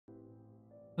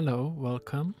Hello,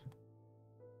 welcome.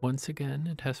 Once again,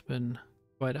 it has been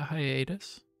quite a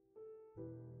hiatus,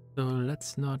 so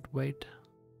let's not wait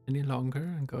any longer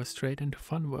and go straight into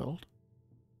funworld.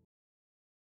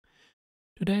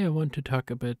 Today I want to talk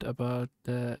a bit about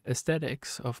the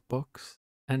aesthetics of books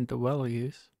and the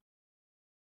values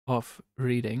of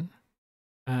reading,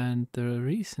 and the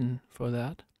reason for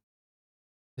that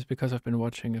is because I've been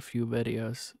watching a few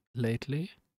videos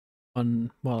lately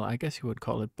on, well, I guess you would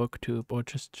call it Booktube, or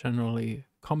just generally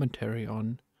commentary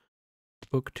on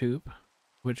Booktube,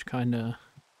 which kind of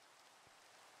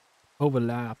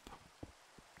overlap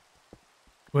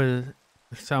with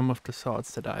some of the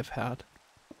thoughts that I've had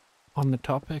on the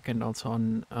topic, and also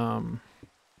on,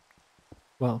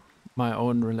 well, my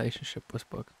own relationship with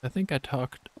books. I think I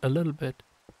talked a little bit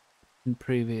in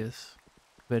previous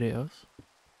videos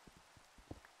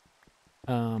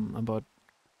about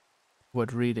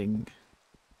what reading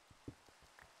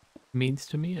means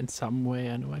to me in some way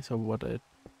anyway, so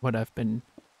what I've been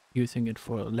using it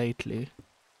for lately.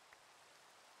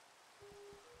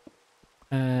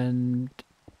 And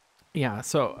yeah,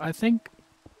 so I think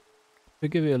to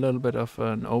give you a little bit of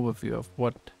an overview of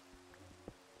what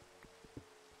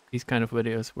these kind of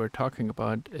videos we're talking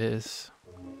about is,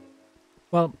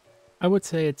 well, I would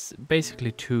say it's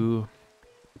basically two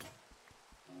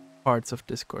parts of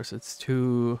discourse. It's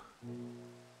two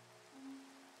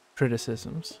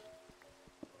criticisms.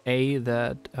 A,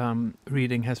 that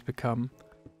reading has become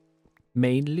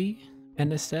mainly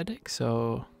an aesthetic,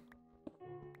 so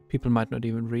people might not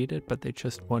even read it, but they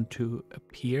just want to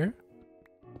appear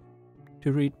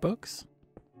to read books,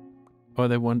 or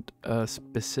they want a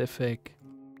specific,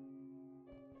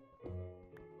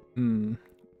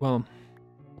 well,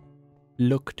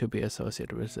 look to be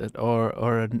associated with it,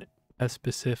 or a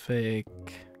specific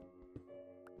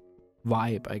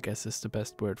vibe, I guess is the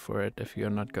best word for it, if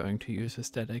you're not going to use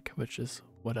aesthetic, which is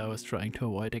what I was trying to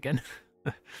avoid again.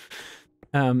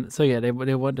 So yeah, they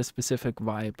want a specific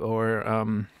vibe, or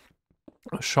a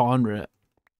genre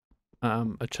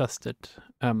adjusted,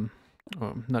 or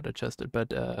not adjusted, but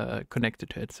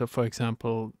connected to it. So for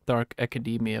example, dark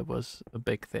academia was a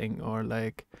big thing, or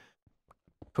like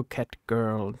coquette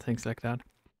girl and things like that.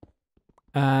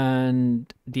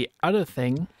 And the other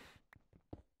thing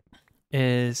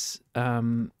is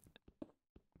that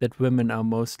women are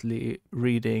mostly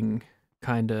reading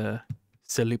kind of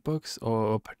silly books,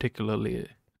 or particularly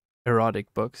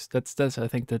erotic books. That's I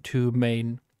think the two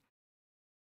main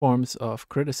forms of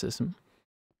criticism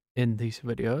in these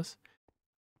videos.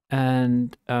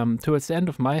 And towards the end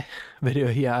of my video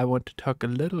here, I want to talk a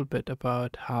little bit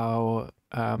about how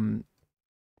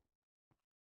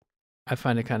I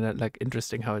find it kind of like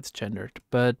interesting how it's gendered,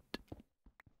 but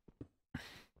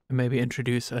maybe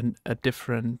introduce a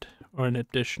different or an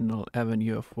additional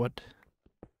avenue of what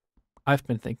I've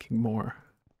been thinking more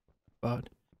about.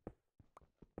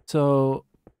 So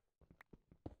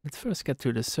let's first get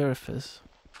to the surface.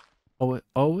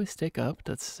 Always take up,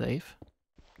 that's safe.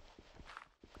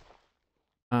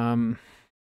 So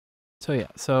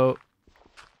yeah, so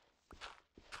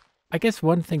I guess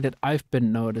one thing that I've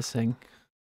been noticing,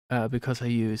 because I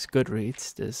use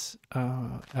Goodreads, this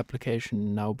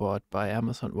application now bought by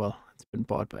Amazon. Well, it's been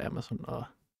bought by Amazon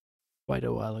quite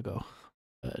a while ago,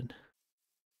 but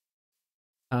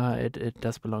it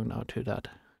does belong now to that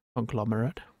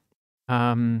conglomerate.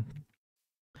 And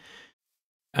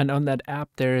on that app,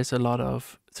 there is a lot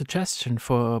of suggestion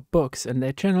for books, and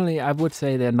they generally, I would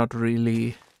say, they're not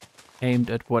really aimed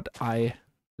at what I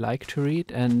like to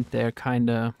read, and they're kind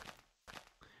of,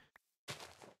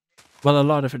 well, a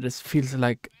lot of it feels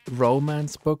like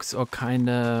romance books, or kind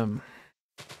of,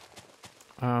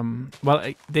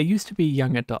 well, there used to be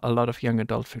a lot of young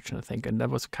adult fiction, I think, and that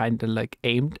was kind of like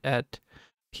aimed at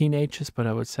teenagers, but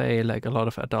I would say like a lot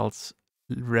of adults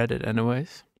read it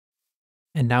anyways.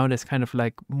 And now there's kind of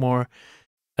like more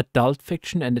adult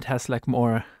fiction, and it has like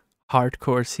more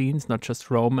hardcore scenes, not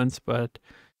just romance, but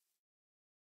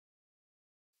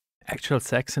actual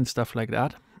sex and stuff like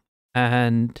that.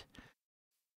 And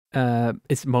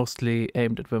it's mostly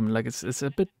aimed at women. Like it's a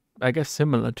bit, I guess,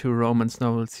 similar to romance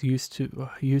novels used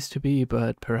to be,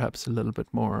 but perhaps a little bit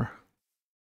more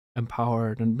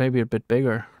empowered and maybe a bit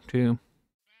bigger too.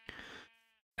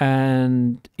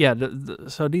 And yeah,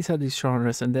 so these are these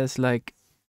genres, and there's like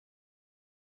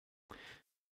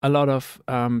a lot of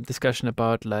discussion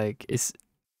about like is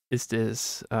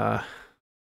this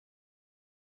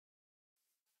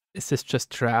just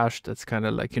trash that's kind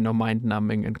of like, mind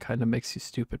numbing and kind of makes you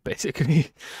stupid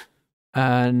basically.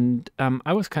 And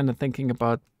I was kind of thinking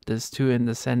about this too, in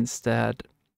the sense that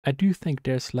I do think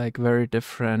there's like very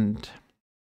different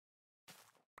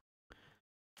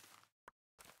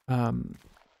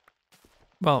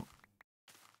well,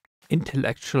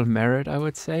 intellectual merit, I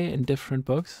would say, in different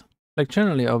books. Like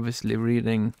generally, obviously,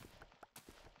 reading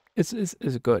is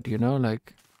good, you know,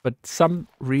 like, but some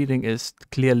reading is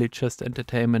clearly just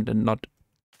entertainment and not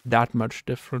that much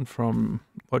different from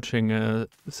watching a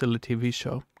silly TV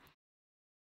show.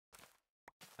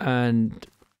 And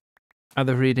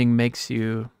other reading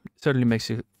certainly makes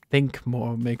you think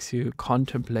more, makes you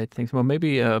contemplate things more,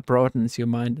 maybe broadens your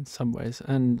mind in some ways.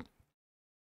 And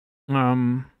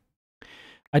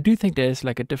I do think there's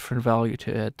like a different value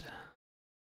to it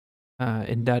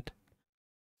in that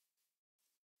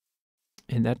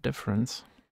difference.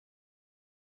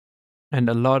 And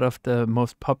a lot of the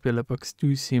most popular books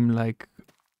do seem like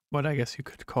what I guess you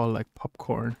could call like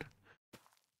popcorn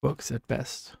books at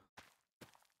best.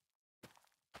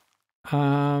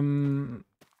 And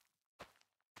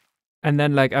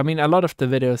then like, I mean, a lot of the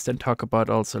videos then talk about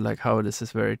also like how this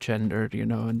is very gendered, you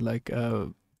know, and like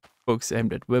books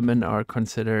aimed at women are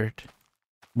considered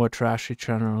more trashy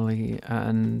generally,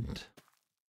 and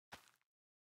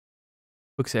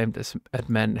books aimed at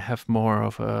men have more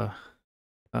of a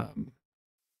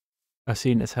are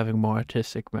seen as having more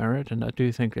artistic merit, and I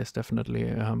do think there's definitely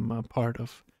a part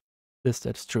of this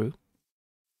that's true.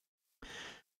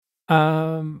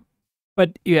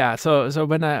 But yeah, so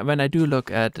when I do look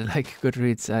at like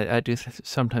Goodreads, I do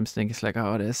sometimes think it's like,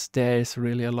 oh, there's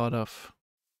really a lot of,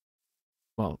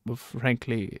 well,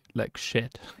 frankly, like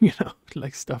shit, you know,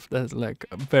 like stuff that's like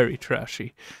very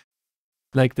trashy,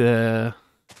 like the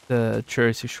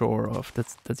Jersey Shore of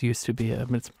that used to be. I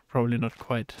mean, it's probably not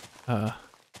quite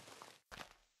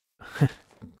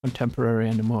contemporary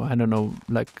anymore. I don't know,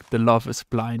 like the Love is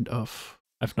Blind of.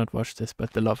 I've not watched this,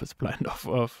 but the Love is Blind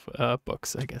of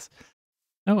books, I guess.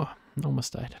 Oh,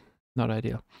 almost died. Not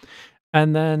ideal.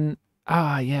 And then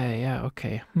yeah,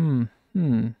 okay.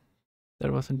 That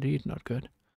was indeed not good.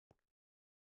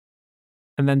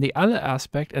 And then the other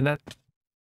aspect, and that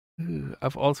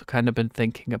I've also kind of been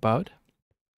thinking about,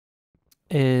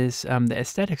 is the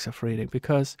aesthetics of reading,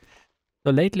 because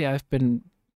so lately I've been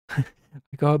I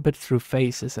go a bit through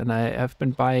phases, and I've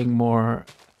been buying more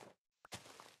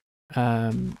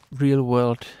real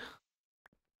world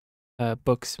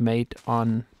books made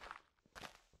on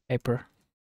paper,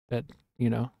 that, you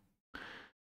know,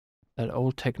 that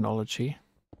old technology.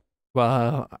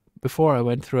 Well, before I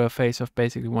went through a phase of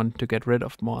basically wanting to get rid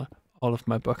of all of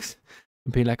my books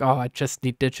and be like, oh, I just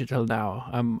need digital now.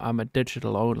 I'm a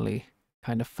digital only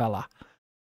kind of fella.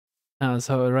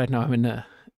 So right now I'm in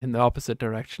the opposite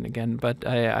direction again. But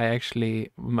I actually,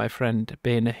 my friend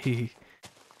Bene,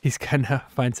 he's kind of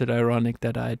finds it ironic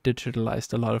that I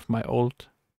digitalized a lot of my old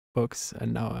books,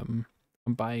 and now I'm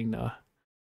buying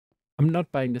I'm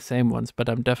not buying the same ones, but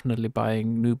I'm definitely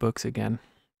buying new books again.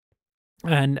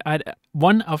 And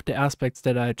one of the aspects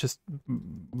that I just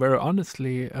very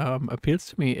honestly appeals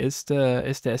to me is the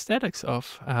aesthetics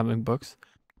of having books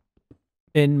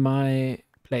in my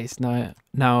place.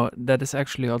 Now that is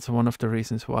actually also one of the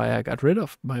reasons why I got rid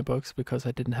of my books, because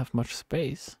I didn't have much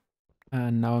space,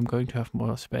 and now I'm going to have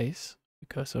more space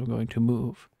because I'm going to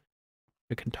move.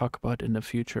 We can talk about in a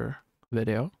future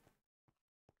video.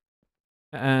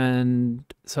 And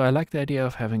so I like the idea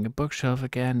of having a bookshelf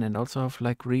again, and also of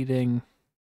like reading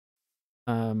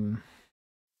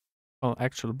well,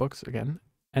 actual books again.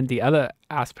 And the other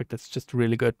aspect that's just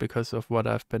really good because of what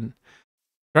I've been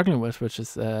struggling with, which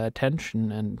is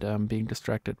attention and being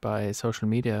distracted by social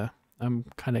media. I'm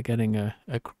kind of getting a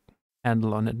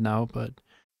handle on it now, but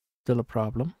still a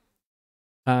problem.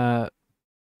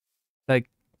 Like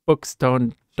books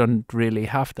don't really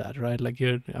have that, right? Like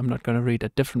I'm not going to read a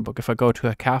different book if I go to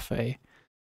a cafe.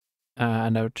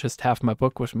 And I would just have my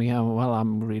book with me.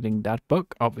 I'm reading that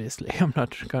book, obviously. I'm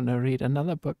not going to read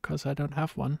another book because I don't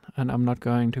have one. And I'm not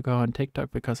going to go on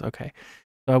TikTok because, okay,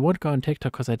 so I won't go on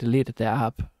TikTok because I deleted the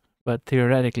app. But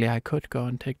theoretically, I could go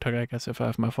on TikTok, I guess, if I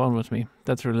have my phone with me.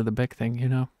 That's really the big thing, you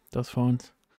know, those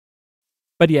phones.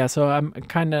 But yeah, so I'm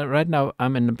kind of, right now,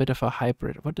 I'm in a bit of a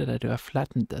hybrid. What did I do? I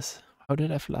flattened this. How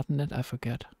did I flatten it? I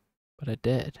forget. But I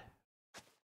did.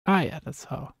 Yeah, that's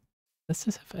how. Does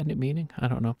this have any meaning? I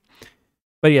don't know.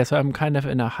 But yeah, so I'm kind of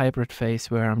in a hybrid phase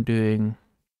where I'm doing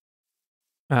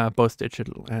both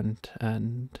digital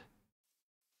and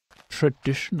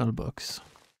traditional books.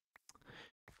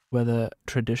 Whether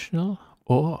traditional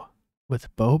or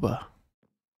with boba.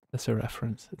 That's a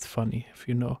reference. It's funny if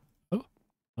you know. Oh,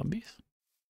 zombies.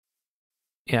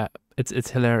 Yeah,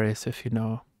 it's hilarious if you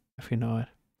know it.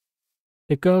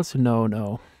 The girls who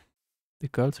know. The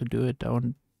girls who do it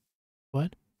don't.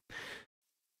 What?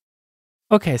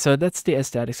 Okay, so that's the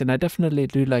aesthetics, and I definitely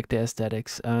do like the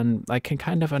aesthetics, and I can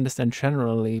kind of understand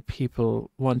generally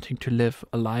people wanting to live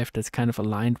a life that's kind of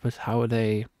aligned with how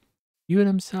they view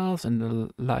themselves and the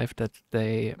life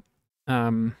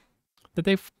um that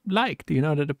they've liked,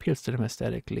 that appeals to them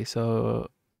aesthetically. So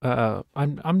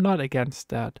I'm not against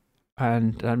that,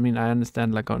 and I mean I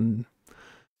understand like on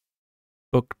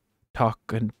booktok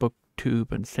and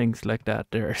booktube and things like that.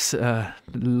 There's a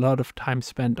lot of time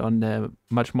spent on the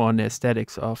much more on the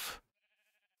aesthetics of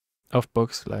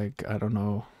books, like I don't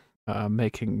know,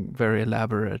 making very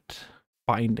elaborate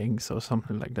bindings or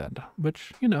something like that.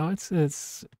 Which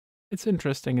it's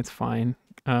interesting. It's fine.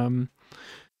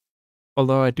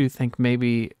 Although I do think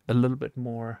maybe a little bit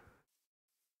more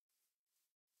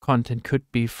content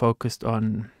could be focused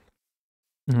on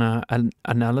an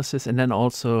analysis and then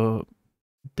also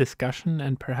discussion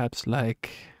and perhaps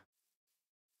like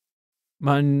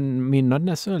I mean not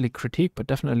necessarily critique, but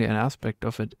definitely an aspect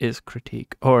of it is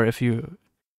critique. Or if you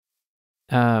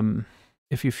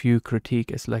view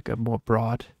critique as like a more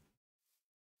broad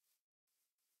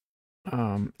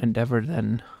endeavor,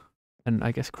 then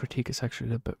I guess critique is actually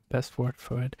the best word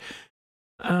for it.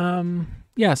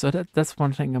 Yeah, so that's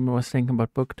one thing I was thinking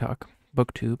about booktok,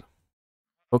 booktube,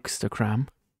 bookstagram,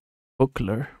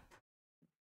 bookler,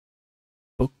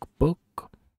 book, book,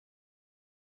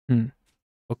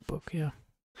 yeah.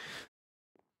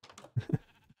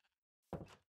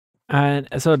 And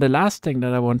so the last thing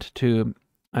that I wanted to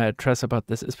address about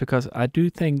this is because I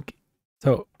do think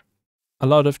so. A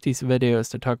lot of these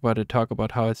videos that talk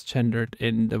about how it's gendered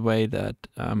in the way that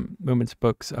women's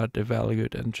books are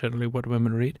devalued and generally what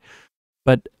women read.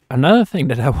 But another thing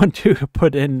that I want to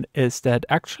put in is that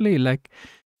actually, like,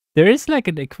 there is like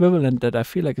an equivalent that I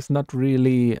feel like is not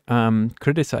really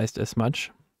criticized as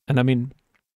much. And I mean,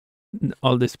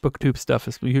 all this booktube stuff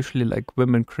is usually like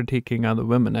women critiquing other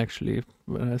women, actually,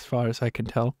 as far as I can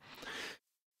tell.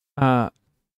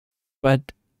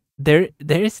 But there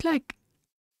is like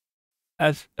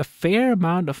a fair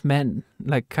amount of men,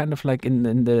 like kind of like in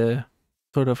the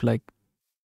sort of like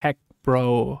tech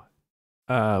bro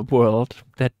world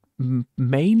that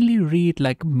mainly read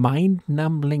like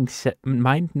mind-numbing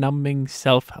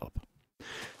self-help,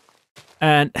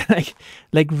 and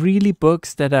like really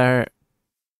books that are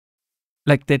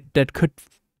like that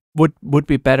would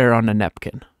be better on a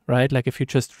napkin, right? Like if you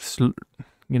just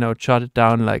jot it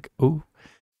down, like, oh,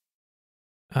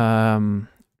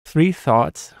 3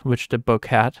 thoughts which the book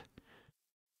had,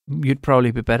 you'd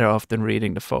probably be better off than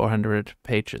reading the 400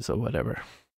 pages or whatever.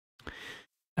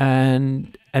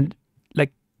 And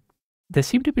like there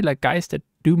seem to be like guys that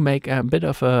do make a bit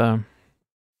of a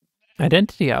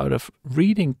identity out of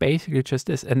reading basically just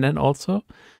this, and then also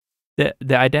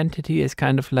the identity is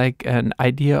kind of like an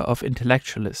idea of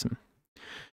intellectualism,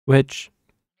 which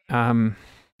I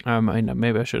know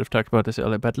maybe I should have talked about this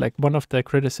earlier, but like one of the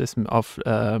criticism of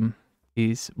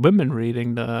these women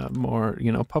reading the more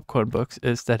popcorn books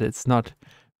is that it's not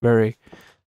very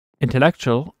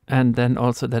intellectual, and then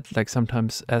also that like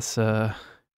sometimes as a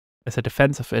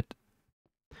defense of it,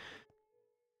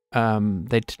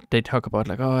 they talk about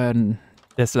like, oh, and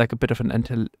there's like a bit of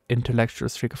an intellectual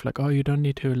streak of like, oh, you don't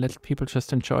need to let people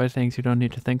just enjoy things, you don't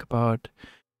need to think about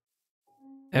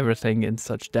everything in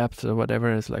such depth or whatever.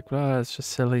 It's like, well, it's just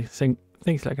silly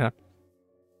things like that.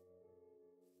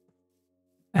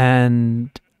 And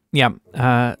yeah,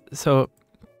 so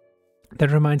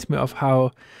that reminds me of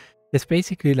how there's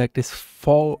basically like this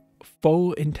faux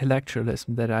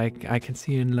intellectualism that I can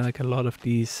see in like a lot of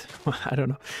these. I don't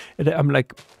know. I'm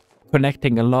like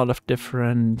connecting a lot of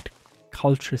different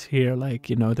cultures here, like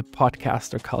the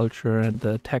podcaster culture and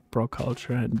the tech bro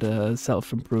culture and the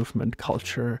self-improvement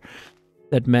culture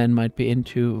that men might be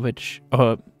into. Which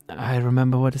I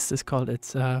remember, what is this called?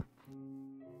 It's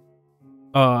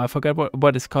I forgot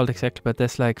what it's called exactly, but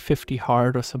there's like 50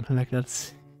 Hard or something like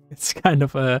that. It's kind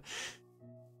of a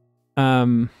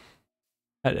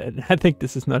I think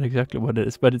this is not exactly what it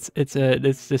is, but it's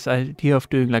this idea of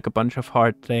doing like a bunch of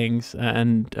hard things,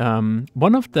 and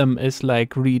one of them is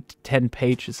like read 10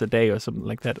 pages a day or something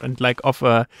like that, and like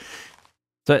offer.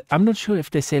 So I'm not sure if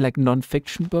they say like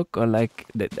non-fiction book or like,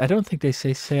 I don't think they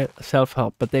say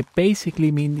self-help, but they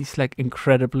basically mean these like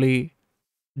incredibly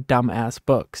dumb-ass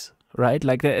books, right?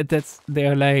 Like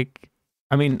they're like,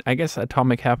 I mean, I guess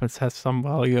Atomic Habits has some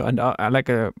value, and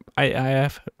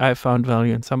I found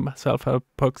value in some self-help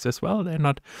books as well. They're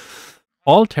not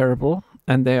all terrible,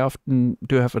 and they often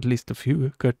do have at least a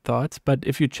few good thoughts. But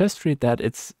if you just read that,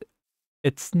 it's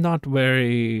not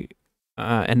very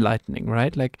enlightening,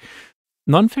 right? Like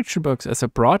non-fiction books as a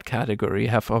broad category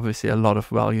have obviously a lot of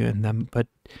value in them, but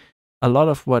a lot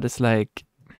of what is like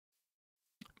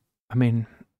I mean,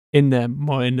 in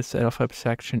the self-help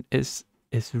section is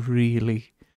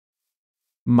really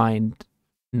mind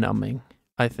numbing,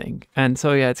 I think. And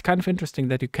so yeah, it's kind of interesting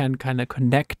that you can kind of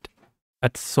connect a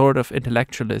sort of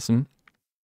intellectualism,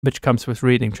 which comes with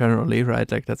reading generally,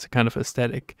 right? Like that's a kind of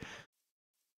aesthetic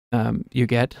you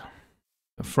get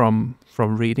from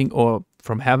reading or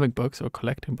from having books or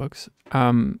collecting books,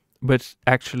 but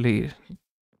actually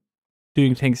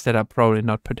doing things that are probably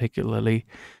not particularly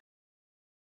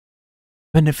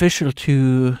beneficial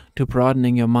to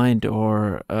broadening your mind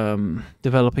or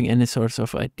developing any sorts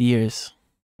of ideas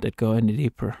that go any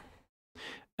deeper.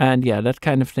 And yeah, that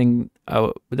kind of thing,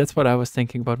 that's what I was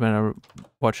thinking about when I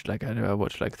watched I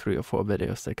watched like 3 or 4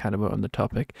 videos that kind of were on the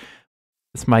topic.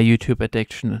 It's my YouTube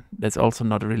addiction that's also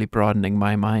not really broadening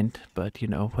my mind, but you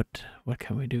know, what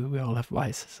can we do? We all have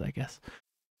vices, I guess.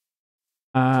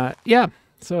 Yeah,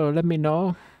 so let me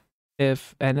know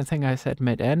if anything I said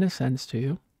made any sense to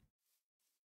you.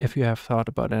 If you have thought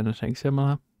about anything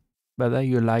similar, whether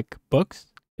you like books,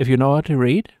 if you know how to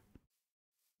read,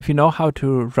 if you know how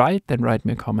to write, then write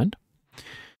me a comment.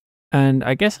 And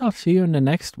I guess I'll see you in the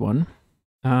next one.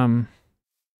 Yeah,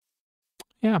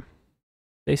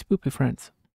 stay spoopy,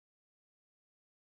 friends.